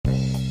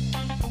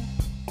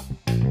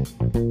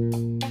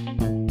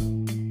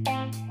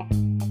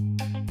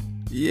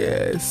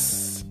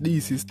Yes,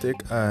 this is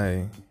Tech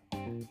Eye,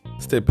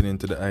 stepping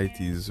into the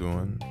IT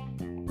zone,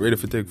 ready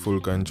to take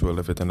full control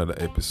of it another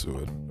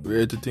episode,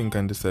 ready to think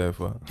and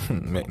decipher,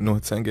 make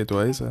notes and get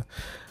wiser.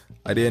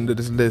 At the end of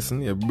this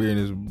lesson, your brain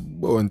is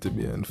bound to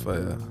be on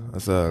fire.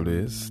 As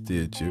always,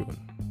 stay tuned.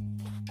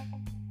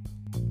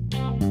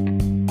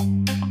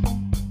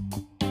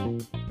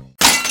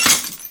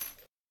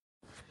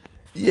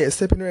 Yeah,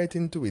 stepping right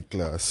into it,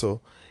 class.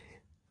 So,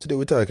 today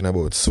we're talking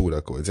about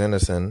pseudocodes, you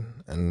understand?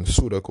 And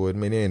pseudocode,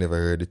 many never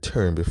heard the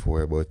term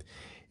before, but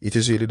it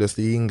is really just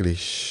the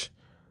English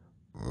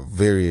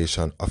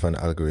variation of an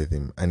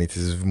algorithm, and it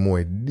is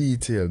more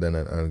detailed than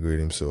an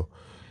algorithm. So,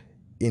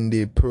 in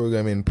the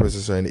programming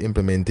process and the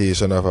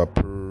implementation of a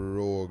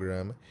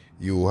program,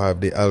 you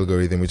have the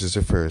algorithm, which is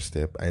the first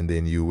step, and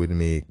then you would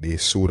make the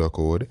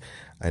pseudocode,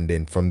 and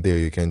then from there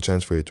you can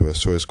transfer it to a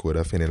source code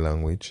of any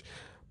language.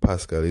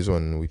 Pascal is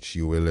one which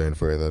you will learn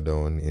further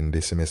down in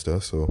this semester,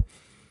 so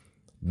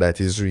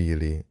that is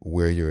really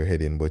where you're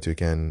heading. But you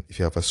can, if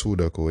you have a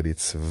pseudocode,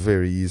 it's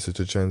very easy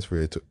to transfer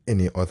it to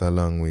any other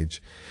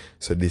language.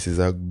 So this is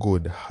a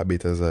good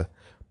habit as a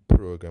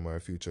programmer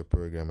or future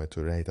programmer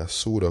to write a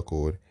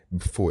pseudocode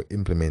before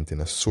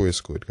implementing a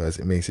source code, because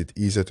it makes it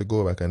easier to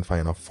go back and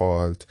find a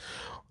fault,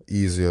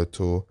 easier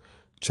to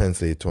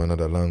translate to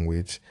another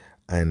language,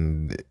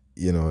 and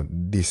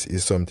this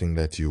is something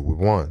that you would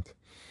want.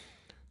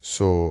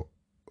 So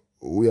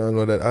we all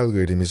know that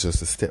algorithm is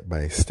just a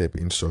step-by-step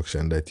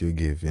instruction that you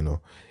give.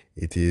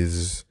 It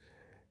is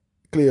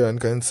clear and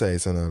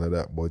concise and all of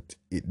that, but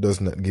it does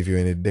not give you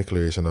any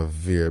declaration of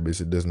variables.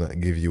 It does not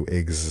give you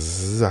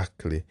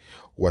exactly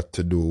what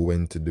to do,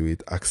 when to do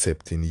it,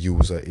 accepting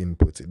user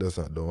inputs. It does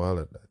not do all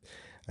of that.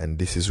 And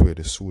this is where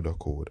the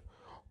pseudocode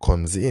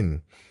comes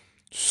in.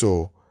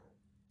 So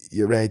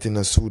you're writing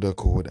a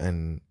pseudocode,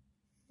 and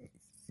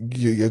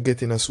you're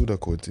getting a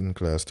pseudocode in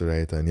class to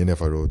write, and you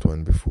never wrote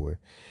one before.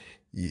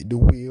 The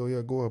way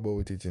you go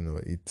about it,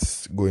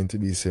 it's going to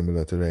be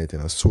similar to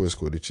writing a source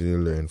code, which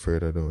you'll learn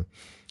further down.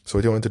 So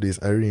what you want to do is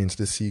arrange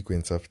the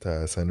sequence of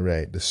tasks and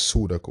write the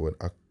pseudocode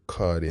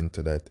according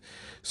to that.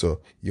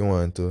 So you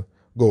want to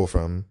go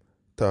from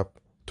top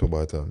to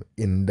bottom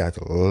in that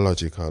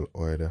logical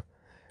order.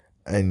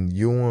 And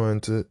you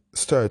want to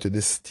start with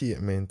the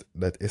statement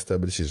that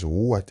establishes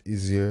what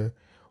is your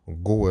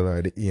goal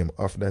or the aim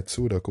of that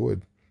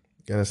pseudocode.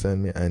 You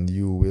understand me? And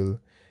you will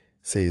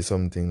say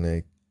something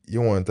like,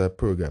 you want a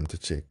program to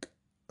check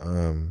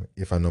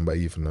if a number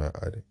even or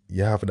odd.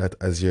 You have that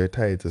as your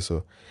title.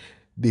 So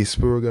this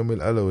program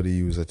will allow the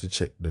user to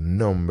check the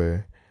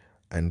number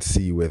and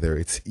see whether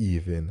it's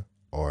even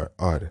or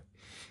odd.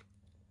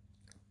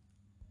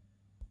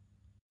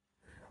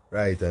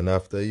 Right, and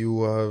after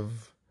you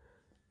have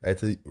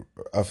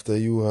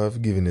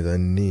given it a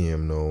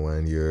name now,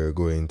 and you're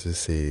going to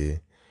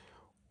say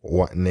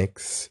what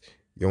next,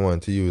 you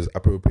want to use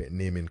appropriate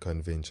naming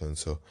convention.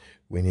 So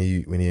when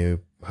you're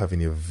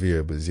having your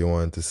variables, you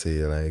want to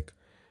say, like,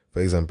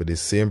 for example, the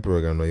same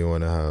program now, you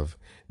want to have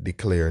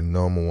declare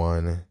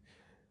num1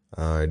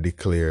 or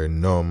declare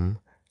num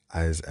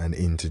as an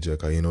integer,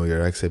 because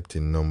you're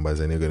accepting numbers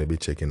and you're going to be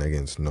checking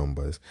against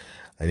numbers.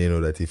 And you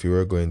know that if you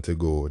were going to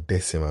go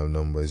decimal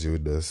numbers, you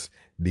would just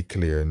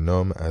declare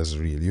num as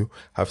real. You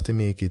have to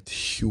make it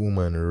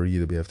human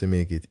readable. You have to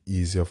make it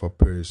easier for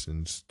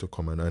persons to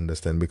come and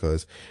understand,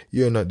 because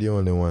you're not the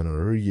only one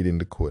reading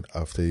the code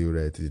after you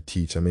write it. The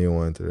teacher may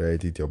want to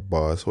write it, your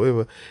boss,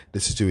 however the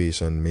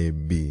situation may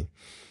be.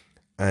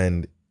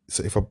 And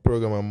so if a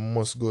programmer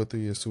must go through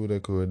your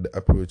pseudocode, the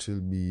approach will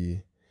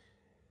be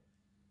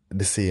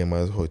the same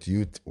as what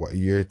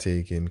you're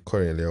taking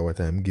currently, or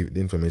the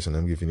information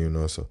I'm giving you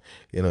now. So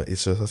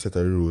it's just a set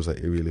of rules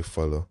that you really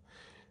follow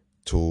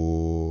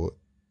to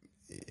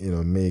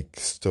make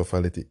stuff a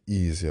little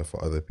easier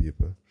for other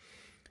people.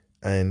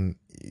 And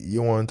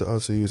you want to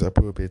also use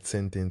appropriate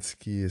sentence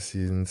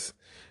cases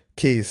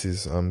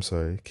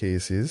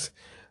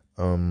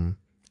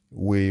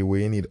where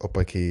you need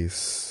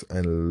uppercase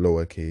and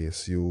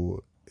lowercase.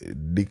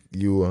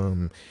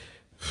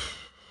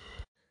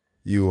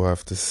 You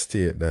have to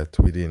state that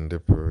within the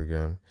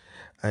program.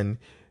 And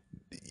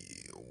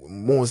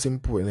most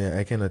importantly,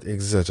 I cannot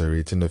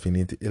exaggerate enough. You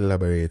need to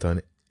elaborate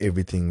on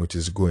everything which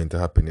is going to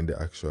happen in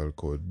the actual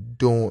code.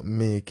 Don't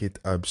make it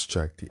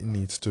abstract. It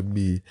needs to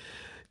be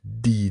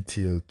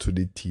detailed to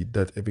the T.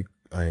 That every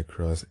I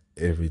cross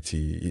every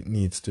T. It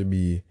needs to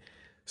be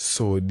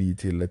so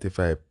detailed that if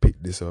I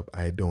pick this up,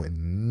 I don't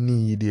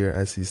need your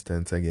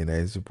assistance again.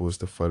 I'm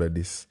supposed to follow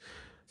this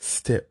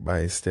step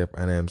by step,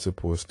 and I'm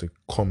supposed to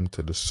come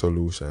to the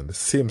solution, the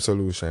same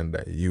solution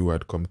that you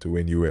had come to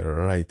when you were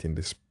writing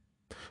this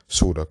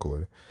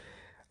pseudocode.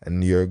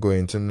 And you're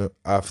going to know,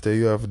 after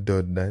you have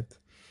done that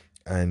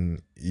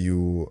and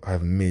you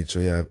have made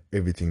sure you have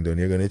everything done,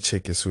 you're going to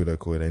check your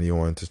pseudocode, and you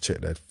want to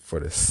check that for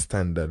the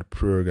standard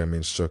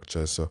programming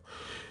structure. So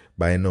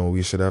by now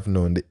we should have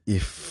known the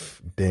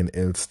if then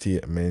else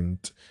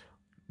statement,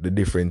 the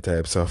different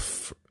types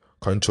of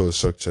control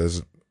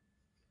structures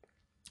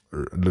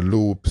the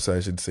loops,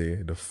 I should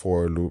say, the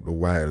for loop, the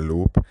while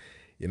loop.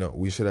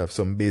 We should have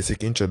some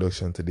basic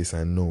introduction to this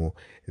and know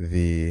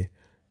the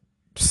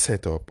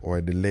setup or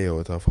the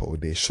layout of how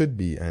they should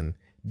be, and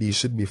these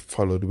should be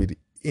followed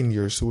within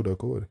your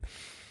pseudocode.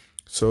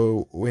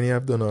 So when you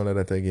have done all of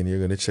that again, you're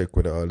going to check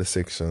whether all the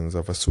sections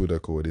of a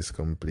pseudocode is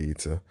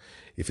complete.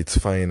 If it's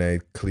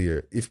finite,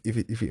 clear, if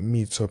it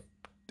meets up,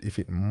 if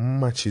it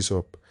matches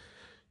up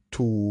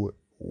to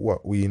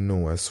what we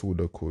know as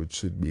pseudocode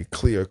should be: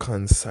 clear,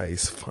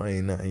 concise,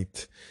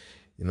 finite,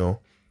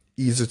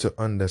 easy to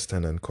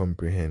understand and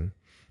comprehend.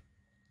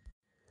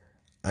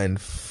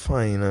 And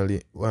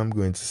finally, what I'm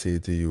going to say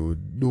to you,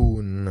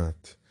 do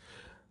not,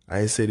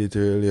 I said it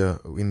earlier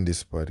in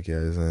this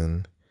podcast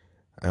and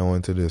I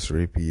want to just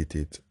repeat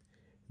it.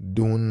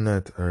 Do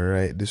not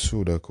write the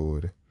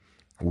pseudocode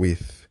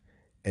with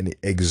any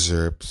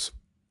excerpts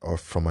or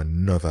from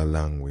another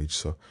language.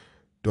 So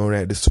don't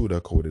write the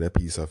pseudocode with a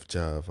piece of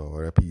Java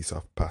or a piece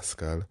of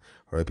Pascal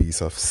or a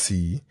piece of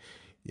C.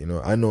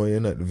 I know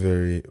you're not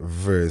very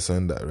versed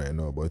on that right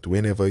now, but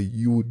whenever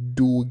you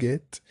do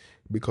get,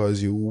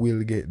 because you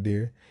will get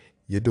there,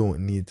 you don't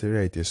need to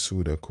write your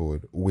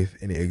pseudocode with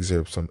any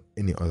excerpts from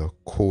any other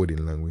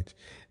coding language.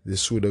 The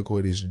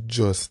pseudocode is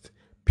just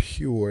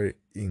pure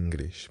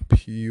English.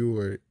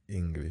 Pure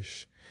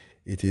English.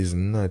 It is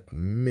not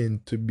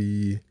meant to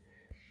be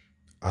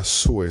a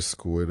source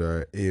code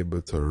or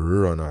able to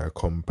run or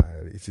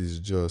compile. It is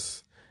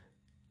just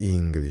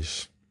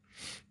English.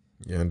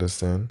 You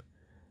understand?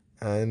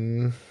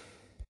 And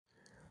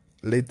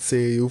let's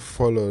say you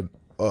followed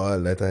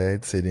all that I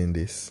had said in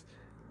this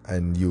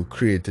and you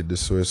created the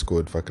source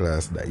code for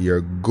class that you're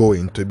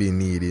going to be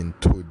needing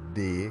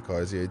today,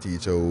 because your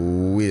teacher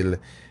will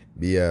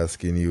be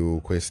asking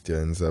you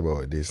questions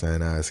about this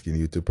and asking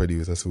you to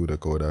produce a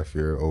pseudocode of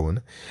your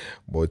own.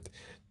 But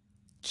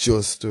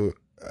just to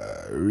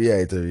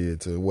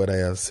reiterate what I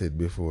have said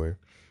before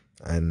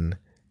and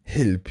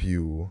help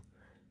give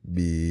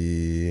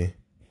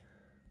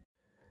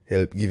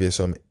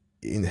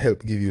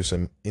you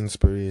some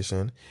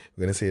inspiration,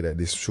 we're gonna say that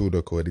this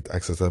pseudocode, it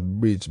acts as a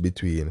bridge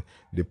between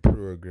the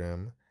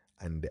program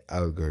and the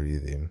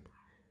algorithm.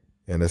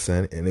 You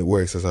understand? And it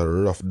works as a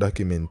rough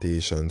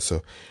documentation.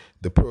 So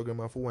the program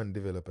of one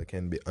developer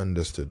can be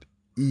understood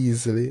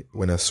easily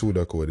when a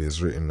pseudocode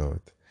is written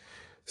out.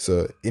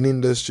 So in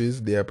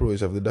industries, the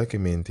approach of the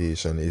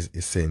documentation is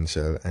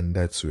essential, and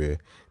that's where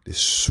the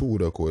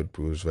pseudocode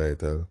proves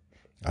vital.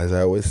 As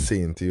I was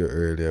saying to you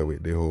earlier,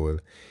 with the whole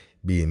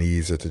being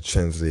easier to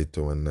translate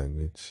to one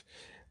language.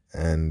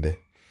 And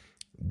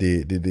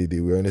we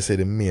want to say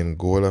the main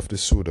goal of the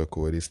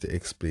pseudocode is to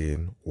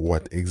explain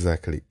what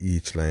exactly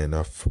each line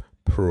of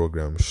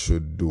program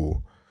should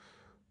do.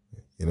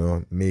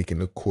 Making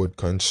the code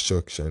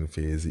construction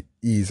phase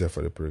easier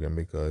for the program,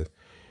 because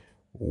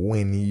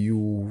when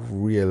you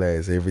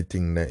realize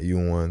everything that you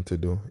want to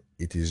do,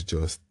 it is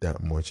just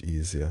that much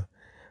easier.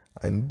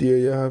 And there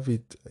you have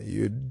it.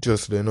 You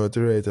just learn how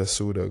to write a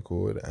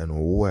pseudocode and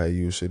why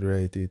you should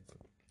write it.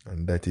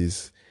 And that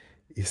is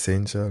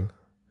essential.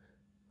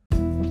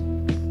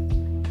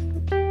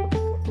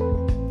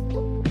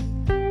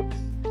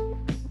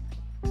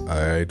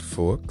 Alright,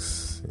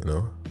 folks,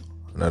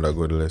 another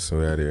good lesson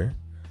we had here.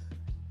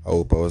 I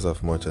hope I was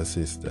of much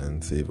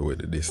assistance, even with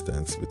the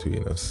distance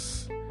between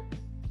us.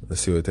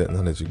 Let's see what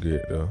technology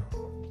great though.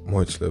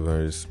 Much love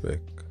and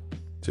respect.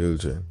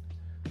 Children,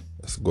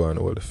 let's go on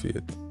all the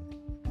faith.